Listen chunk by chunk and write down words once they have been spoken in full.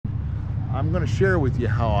I'm going to share with you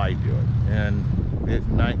how I do it, and it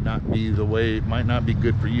might not be the way, it might not be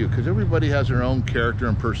good for you, because everybody has their own character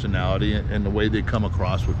and personality and the way they come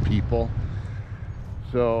across with people.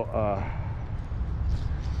 So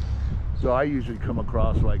so I usually come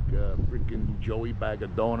across like freaking Joey Bag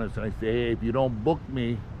of Donuts, and I say, hey, if you don't book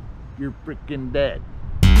me, you're freaking dead.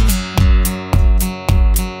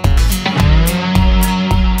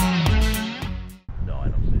 No, I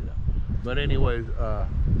don't say that. But anyways,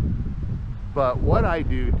 but what I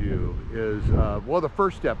do is, well, the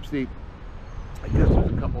first step, see, I guess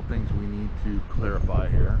there's a couple things we need to clarify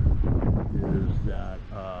here, is that,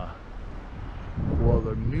 well,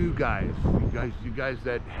 the new guys, you guys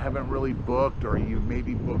that haven't really booked, or you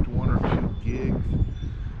maybe booked 1 or 2 gigs,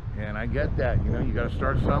 and I get that, you know, you got to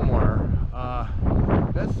start somewhere.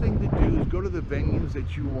 Best thing to do is go to the venues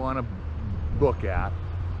that you want to book at,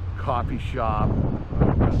 coffee shop,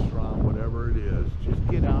 restaurant, whatever it is. Just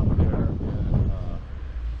get out there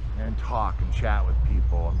and talk and chat with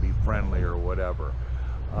people and be friendly or whatever.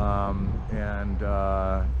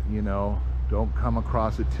 You know, don't come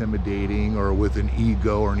across intimidating or with an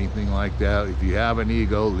ego or anything like that. If you have an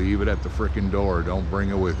ego, leave it at the frickin' door. Don't bring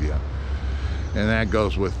it with you. And that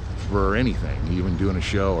goes for anything, even doing a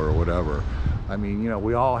show or whatever. I mean, you know,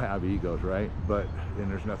 we all have egos, right?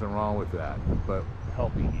 And there's nothing wrong with that, but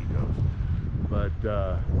healthy egos. But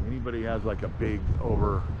anybody has like a big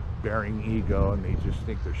overbearing ego and they just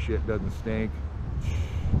think their shit doesn't stink,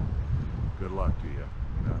 good luck to you,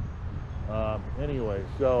 you know. Anyway,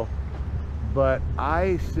 so, but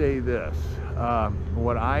I say this,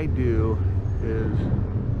 what I do is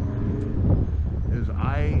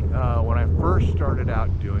when I first started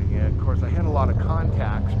out doing it, of course I had a lot of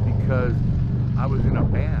contacts because I was in a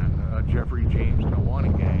band, Jeffrey James and the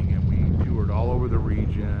Wanted Gang, and we toured all over the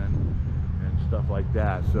region and stuff like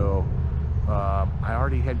that. So I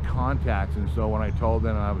already had contacts, and so when I told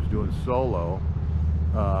them I was doing solo,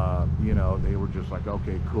 you know, they were just like,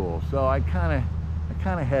 okay, cool. So I kind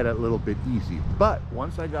of had it a little bit easy. But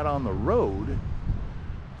once I got on the road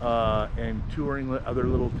and touring other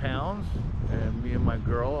little towns, and me and my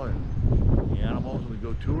girl and the animals, we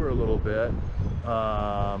go tour a little bit.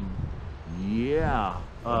 Yeah,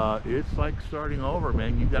 it's like starting over,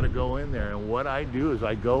 man. You got to go in there, and what I do is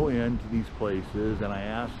I go into these places and I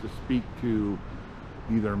ask to speak to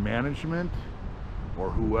either management or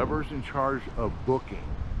whoever's in charge of booking.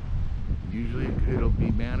 Usually it'll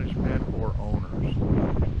be management or owners,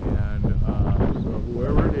 and so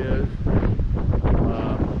whoever it is,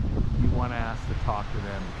 you want to ask to talk to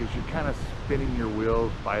them, because you're kind of spinning your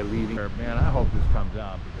wheels by leaving. Man, I hope this comes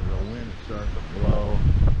out, because the wind is starting to blow.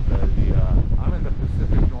 I'm in the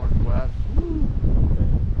Pacific Northwest,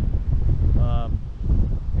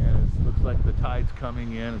 and it looks like the tide's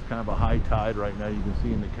coming in. It's kind of a high tide right now. You can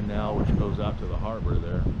see in the canal, which goes out to the harbor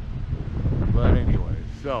there. But anyway,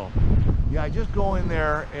 so yeah, I just go in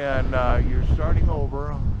there, and you're starting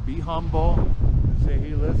over. Be humble and say,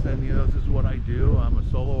 hey, listen, you know, this is what I do. I'm a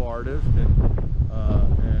solo artist,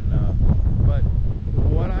 but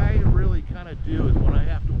what I really kind of do is when I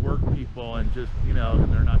have to work people and just, you know,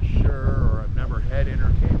 and they're not sure, or I've never had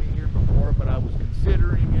entertainment here before, but I was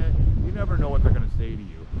considering it. You never know what they're going to say to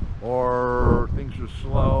you, or things are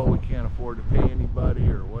slow, we can't afford to pay anybody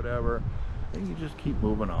or whatever, and you just keep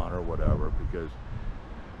moving on or whatever, because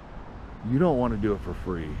you don't want to do it for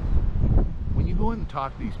free. When you go in and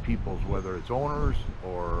talk to these people, whether it's owners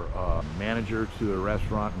or manager to the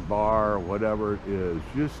restaurant and bar, or whatever it is,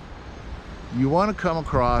 just, you want to come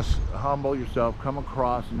across, humble yourself, come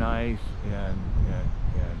across nice, and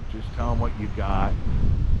just tell them what you got.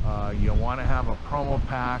 You want to have a promo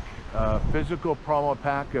pack, physical promo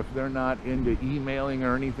pack if they're not into emailing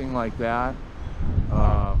or anything like that.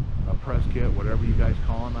 A press kit, whatever you guys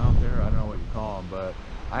call them out there. I don't know what you call them, but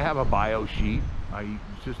I have a bio sheet.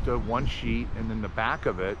 It's just a one sheet, and then the back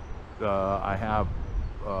of it, I have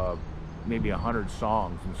maybe 100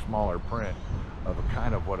 songs in smaller print of a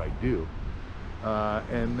kind of what I do.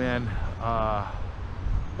 And then,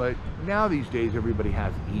 but now these days everybody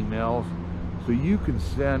has emails, so you can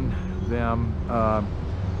send them,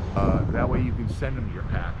 that way you can send them your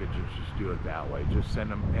packages. Just do it that way. Just send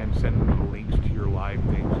them, and send them the links to your live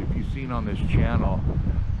things. If you've seen on this channel,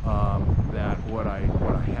 that what I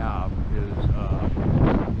have is,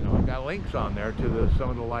 you know, I got links on there to some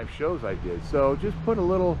of the live shows I did. So just put a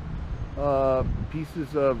little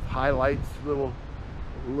pieces of highlights, little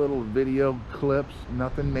video clips,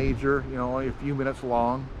 nothing major, you know, only a few minutes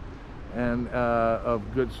long, and of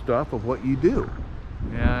good stuff of what you do,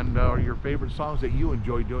 and your favorite songs that you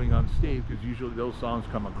enjoy doing on stage, because usually those songs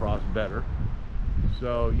come across better.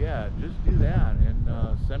 So yeah, just do that and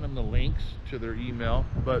send them the links to their email.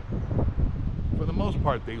 But for the most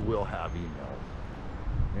part, they will have emails,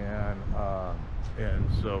 and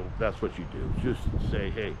so that's what you do. Just say,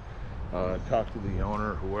 hey, talk to the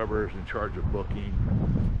owner, whoever is in charge of booking,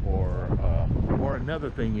 or another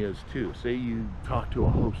thing is too. Say you talk to a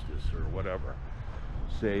hostess or whatever.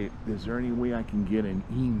 Say, is there any way I can get an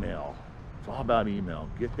email? It's all about email.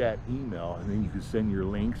 Get that email, and then you can send your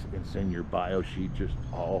links and send your bio sheet just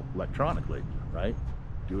all electronically, right?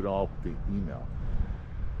 Do it all with the email.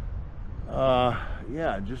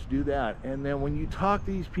 Yeah, just do that. And then when you talk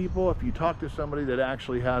to these people, if you talk to somebody that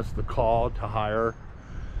actually has the call to hire,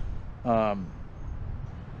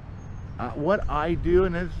 what I do,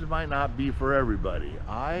 and this might not be for everybody,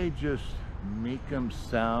 I just make them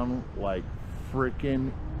sound like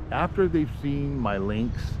freaking, after they've seen my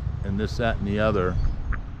links and this, that, and the other,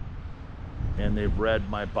 and they've read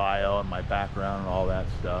my bio and my background and all that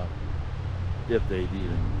stuff, if they've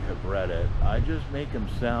even have read it, I just make them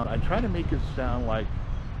sound, I try to make it sound like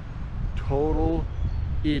total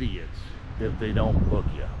idiots if they don't book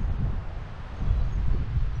you,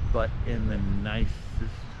 but in the nicest,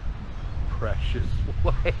 precious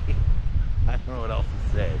way. I don't know what else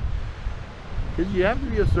to say. Because you have to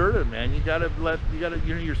be assertive, man. You gotta, you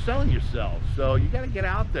know, you're selling yourself, so you gotta get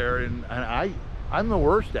out there. And I'm the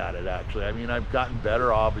worst at it, actually. I mean, I've gotten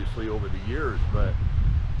better, obviously, over the years, but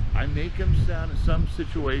I make them sound, in some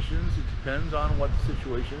situations, it depends on what the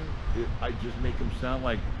situation, I just make them sound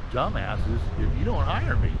like dumbasses if you don't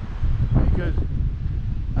hire me. Because,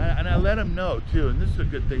 and I let them know too, and this is a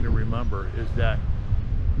good thing to remember, is that,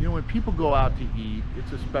 you know, when people go out to eat,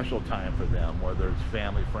 it's a special time for them, whether it's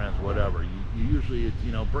family, friends, whatever. You usually, it's,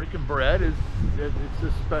 you know, breaking bread is, it's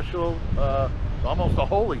a special, almost a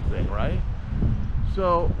holy thing, right?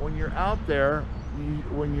 So when you're out there, you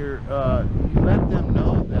let them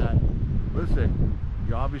know that, listen,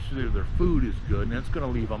 you obviously their food is good and it's going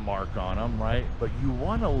to leave a mark on them, right? But you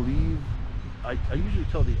want to leave, I usually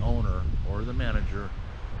tell the owner or the manager,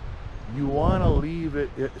 you want to leave it,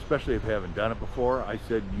 especially if you haven't done it before, I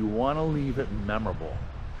said you want to leave it memorable.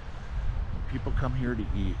 When people come here to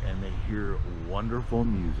eat and they hear wonderful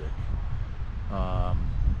music,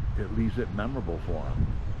 it leaves it memorable for them.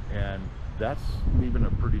 And that's leaving a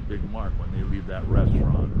pretty big mark when they leave that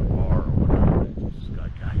restaurant or bar or whatever. It's just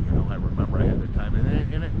like, you know, I remember I had the time.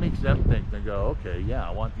 And it makes them think, they go, okay, yeah,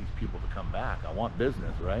 I want these people to come back. I want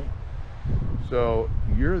business, right? So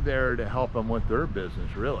you're there to help them with their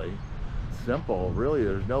business, really. Simple, really.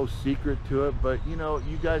 There's no secret to it. But you know,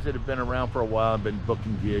 you guys that have been around for a while and been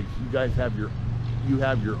booking gigs, you guys have your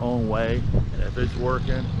own way, and if it's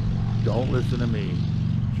working, don't listen to me.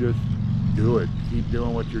 Just do it. Keep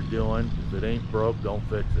doing what you're doing. If it ain't broke, don't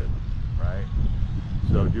fix it, right?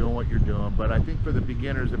 So doing what you're doing. But I think for the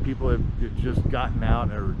beginners, the people that have just gotten out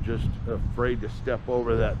and are just afraid to step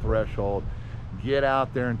over that threshold, get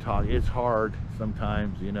out there and talk. It's hard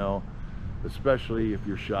sometimes, you know, especially if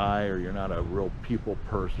you're shy or you're not a real people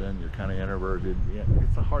person, you're kind of introverted. Yeah,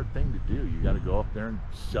 it's a hard thing to do. You got to go up there and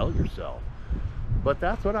sell yourself. But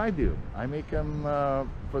that's what I do. I make them,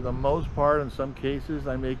 for the most part, in some cases,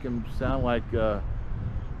 I make them sound like,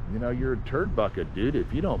 you know, you're a turd bucket, dude,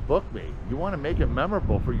 if you don't book me. You want to make it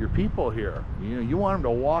memorable for your people here. You know, you want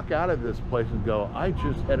them to walk out of this place and go, I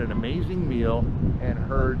just had an amazing meal and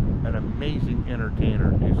heard an amazing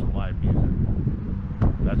entertainer do some live music.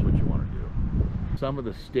 That's what you want to do. Some of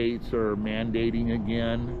the states are mandating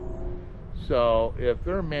again. So if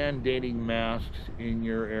they're mandating masks in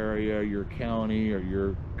your area, your county, or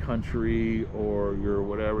your country, or your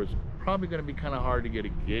whatever, it's probably going to be kind of hard to get a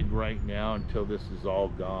gig right now until this is all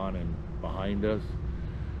gone and behind us.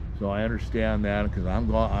 So I understand that, because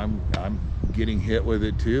I'm getting hit with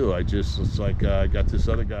it too. It's like I got this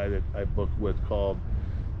other guy that I booked with called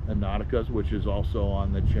Anauticas, which is also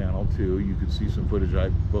on the channel too. You can see some footage I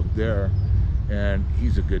booked there. And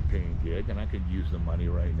he's a good paying gig, and I could use the money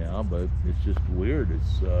right now, but it's just weird.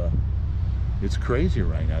 It's crazy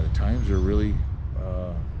right now. The times are really,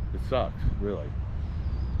 it sucks, really.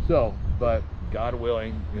 So, but God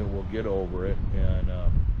willing, you know, we'll get over it and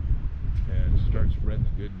start spreading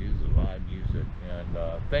the good news of live music.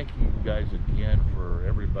 And thank you guys again for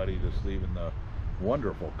everybody that's leaving the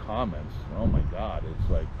wonderful comments. Oh my God, it's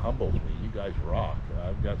like humbles me. You guys rock.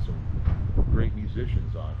 I've got some great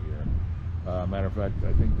musicians on here. Matter of fact,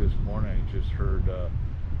 I think this morning I just heard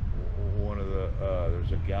one of the,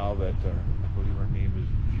 there's a gal that, I believe her name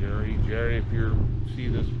is Jerry. Jerry, if you see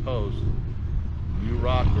this post, you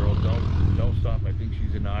rock, girl. Don't stop. I think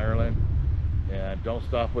she's in Ireland. And don't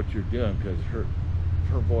stop what you're doing, because her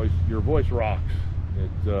voice, your voice rocks. It,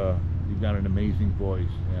 You've got an amazing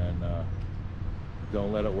voice, and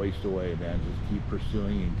don't let it waste away, man. Just keep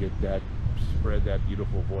pursuing and spread that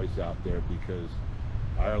beautiful voice out there, because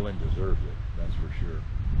Ireland deserves it. That's for sure.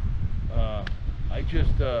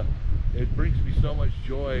 It brings me so much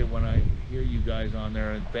joy when I hear you guys on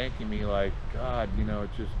there and thanking me, like, God,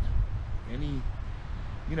 it's just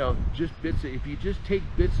just if you just take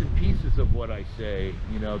bits and pieces of what I say,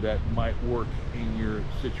 that might work in your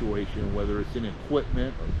situation, whether it's in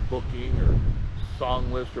equipment or booking or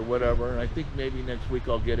song list or whatever. And I think maybe next week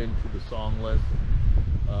I'll get into the song list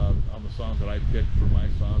on the songs that I picked for my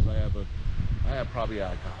songs. I have probably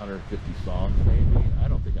like 150 songs, maybe. I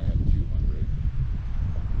don't think I have 200.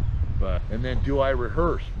 And then, do I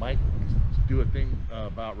rehearse? Mike, do a thing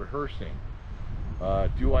about rehearsing.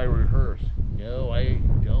 Do I rehearse? No, I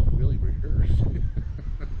don't really rehearse.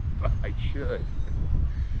 But I should.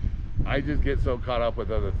 I just get so caught up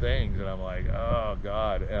with other things, and I'm like, oh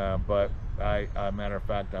God. But matter of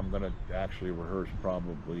fact, I'm gonna actually rehearse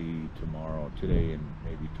probably today and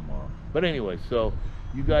maybe tomorrow. But anyway, so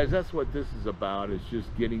you guys, that's what this is about. It's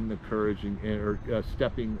just getting the courage or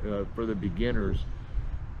stepping for the beginners,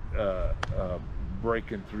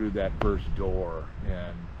 breaking through that first door,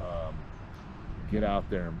 and get out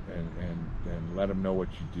there and let them know what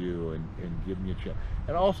you do, and give them a chance.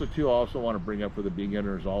 And also too, I also want to bring up for the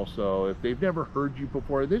beginners also, if they've never heard you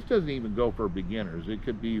before, this doesn't even go for beginners. It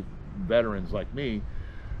could be veterans like me.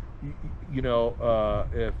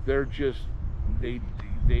 If they're just they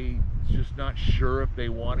just not sure if they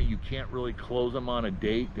want to, you can't really close them on a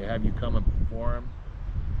date to have you come and perform.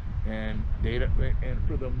 And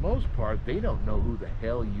for the most part, they don't know who the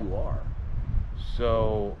hell you are.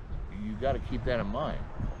 So you got to keep that in mind.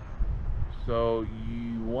 So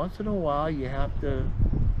once in a while, you have to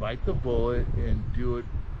bite the bullet and do it,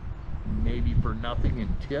 maybe for nothing in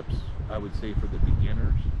tips, I would say, for the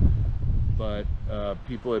beginners. But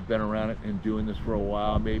people have been around it and doing this for a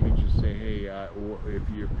while, maybe just say, hey, if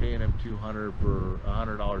you're paying them $200 for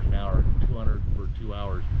 $100 an hour, $200 for 2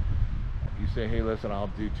 hours, you say, hey, listen, I'll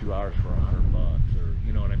do 2 hours for $100, or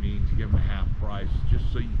you know what I mean, to give them a half price,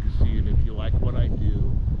 just so you can see it. If you like what I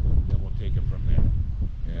do, then we'll take it from there.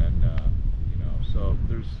 And so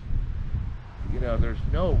there's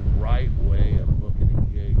no right way of booking a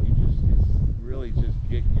gig. It's really just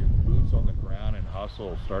getting your boots on the ground and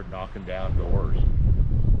hustle, start knocking down doors,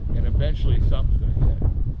 and eventually something's going to hit.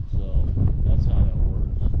 So that's how that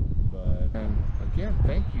works. And again,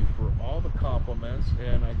 thank you for all the compliments,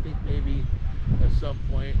 and I think maybe at some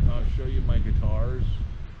point I'll show you my guitars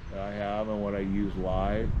that I have and what I use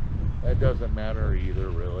live. That doesn't matter either,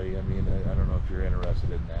 really. I mean, I don't know if you're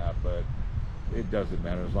interested in that, but it doesn't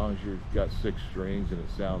matter. As long as you've got 6 strings and it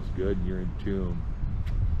sounds good and you're in tune,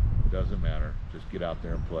 it doesn't matter. Just get out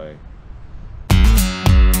there and play.